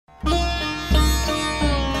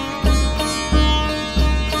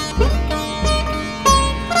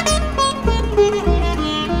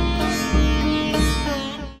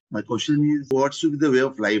My question is, what should be the way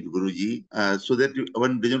of life, Guruji, so that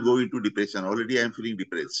one doesn't go into depression? Already I am feeling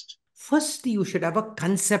depressed. First, you should have a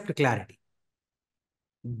concept clarity.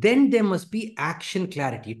 Then there must be action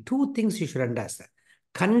clarity. Two things you should understand.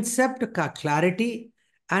 Concept clarity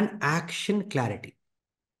and action clarity.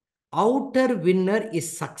 Outer winner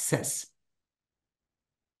is success.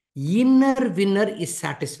 Inner winner is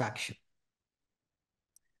satisfaction.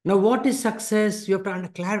 Now, what is success? You have to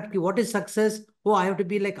understand clarity. What is success? Oh, I have to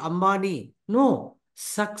be like Ambani. No,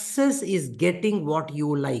 success is getting what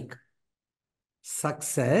you like.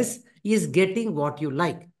 Success is getting what you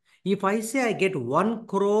like. If I say I get 1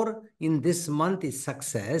 crore in this month is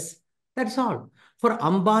success, that's all. For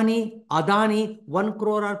Ambani, Adani, 1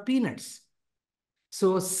 crore are peanuts.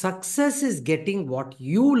 So success is getting what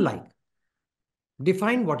you like.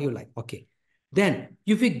 Define what you like. Okay. Then,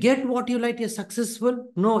 if you get what you like, you're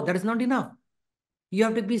successful. No, that is not enough. You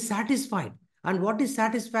have to be satisfied. And what is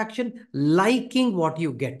satisfaction? Liking what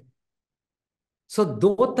you get. So,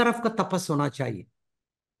 दो तरफ का तपस होना चाहिए.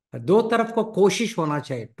 दो तरफ को कोशिश होना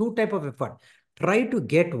चाहिए. Two type of effort. Try to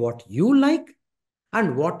get what you like,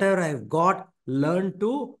 and whatever I have got, learn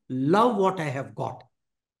to love what I have got.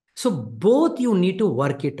 So both you need to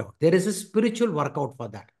work it out. There is a spiritual workout for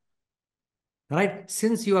that. Right?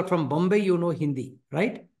 Since you are from Bombay, you know Hindi,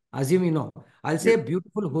 right? Assume you know. I'll say a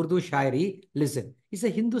beautiful Urdu shairi. Listen, it's a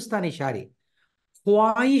Hindustani shairi.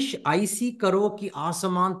 ख्वाहिश ऐसी करो कि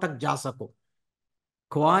आसमान तक जा सको.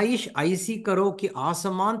 ख्वाहिश ऐसी करो कि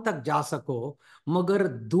आसमान तक जा सको, मगर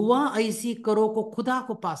दुआ ऐसी करो को खुदा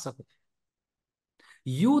को पा सको.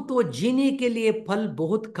 यूं तो जीने के लिए फल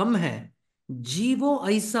बहुत कम है, जीवो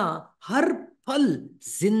ऐसा हर पल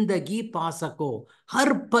जिंदगी पा सको.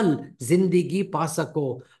 हर पल जिंदगी पा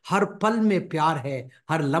सको. हर पल में प्यार है,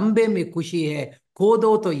 हर लम्बे में खुशी है. खो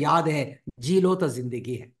दो तो याद है, जी लो तो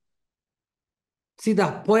जिंदगी है. See the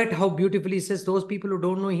poet, how beautifully he says, those people who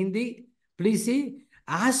don't know Hindi, please see,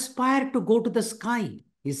 aspire to go to the sky,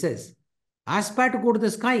 he says. Aspire to go to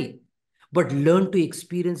the sky, but learn to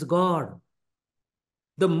experience God.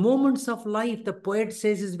 The moments of life, the poet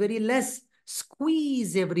says, is very less.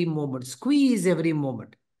 Squeeze every moment, squeeze every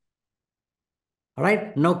moment. All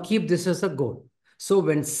right, now keep this as a goal. So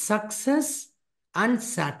when success and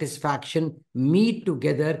satisfaction meet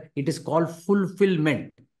together, it is called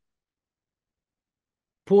fulfillment.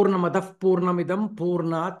 Purnamadav Purnamidam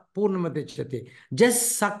Purnat Purnamadichyate.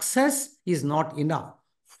 Just success is not enough.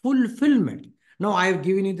 Fulfillment. Now I have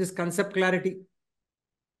given you this concept clarity.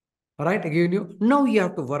 All right, I given you. Now you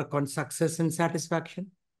have to work on success and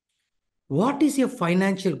satisfaction. What is your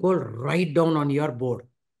financial goal? Write down on your board.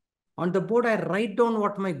 On the board, I write down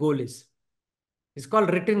what my goal is. It's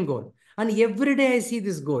called written goal. And every day I see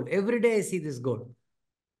this goal. Every day I see this goal.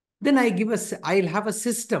 Then I'll have a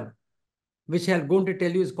system, which I'm going to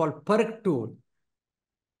tell you is called perk tool.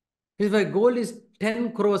 If my goal is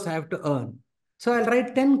 10 crores I have to earn. So I'll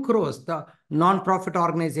write 10 crores. The non-profit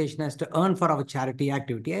organization has to earn for our charity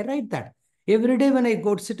activity. I write that. Every day when I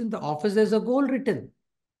go to sit in the office, there's a goal written.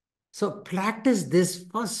 So practice this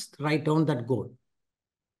first, write down that goal.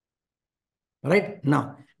 Right?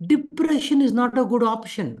 Now, depression is not a good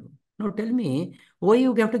option. Now tell me, why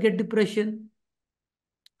you have to get depression?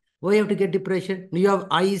 Why you have to get depression? You have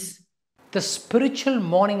eyes. The spiritual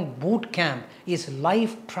morning boot camp is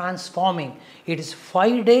life transforming. It is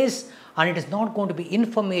 5 days and it is not going to be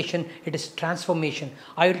information, it is transformation.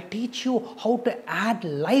 I will teach you how to add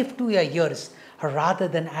life to your years rather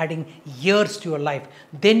than adding years to your life.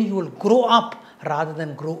 Then you will grow up rather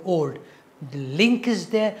than grow old. The link is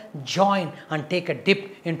there. Join and take a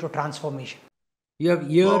dip into transformation. You have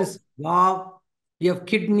ears, wow. You have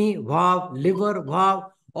kidney, wow. Liver,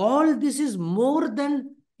 wow. All this is more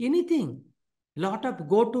than anything. Lot of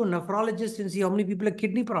go to nephrologist and see how many people have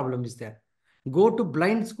kidney problem is there. Go to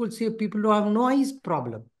blind school, see people who have no eyes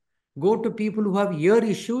problem. Go to people who have ear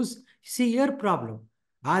issues, see ear problem.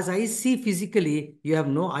 As I see physically, you have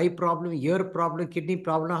no eye problem, ear problem, kidney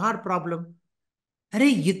problem, heart problem. अरे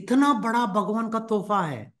इतना बड़ा भगवान का तोहफा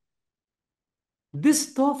है.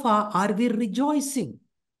 This tofa, are we rejoicing?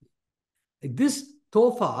 This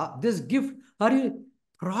tofa, this gift, are you?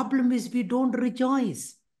 Problem is we don't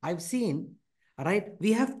rejoice. I've seen, right?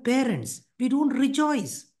 We have parents. We don't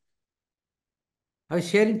rejoice. I was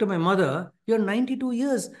sharing to my mother, you're 92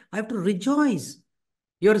 years. I have to rejoice.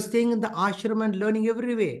 You're staying in the ashram and learning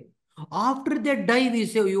every way. After they die, we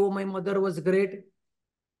say, oh, my mother was great.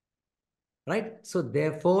 Right? So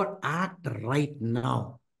therefore, act right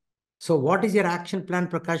now. So what is your action plan,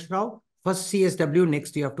 Prakash Rao? First CSW,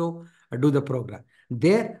 next you have to do the program.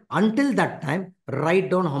 There, until that time, write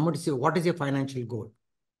down how much, what is your financial goal?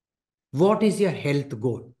 What is your health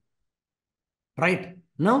goal? Right?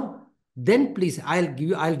 Now, then please, I'll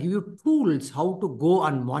give you tools how to go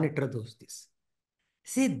and monitor those things.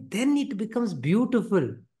 See, then it becomes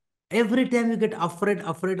beautiful. Every time you get afraid,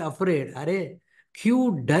 अरे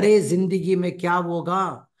क्यों डरे जिंदगी में क्या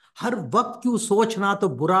होगा, हर वक्त क्यों सोचना तो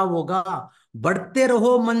बुरा होगा, बढ़ते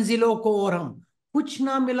रहो मंजिलों को और हम, कुछ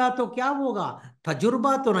ना मिला तो क्या होगा,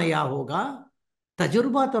 तजुर्बा तो नया होगा,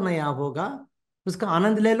 तजुर्बा तो नया होगा, उसका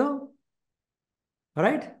आनंद ले लो.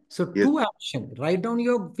 Right? So Yes. two action, write down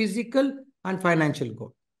your physical and financial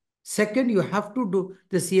goal. Second, you have to do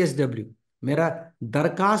the CSW. मेरा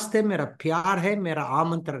दरखास्त है, मेरा प्यार है, मेरा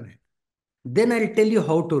आमंत्रण है. Then I'll tell you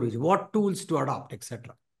how to reach, what tools to adopt,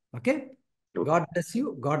 etc. Okay? Okay. God bless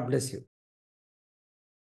you. God bless you.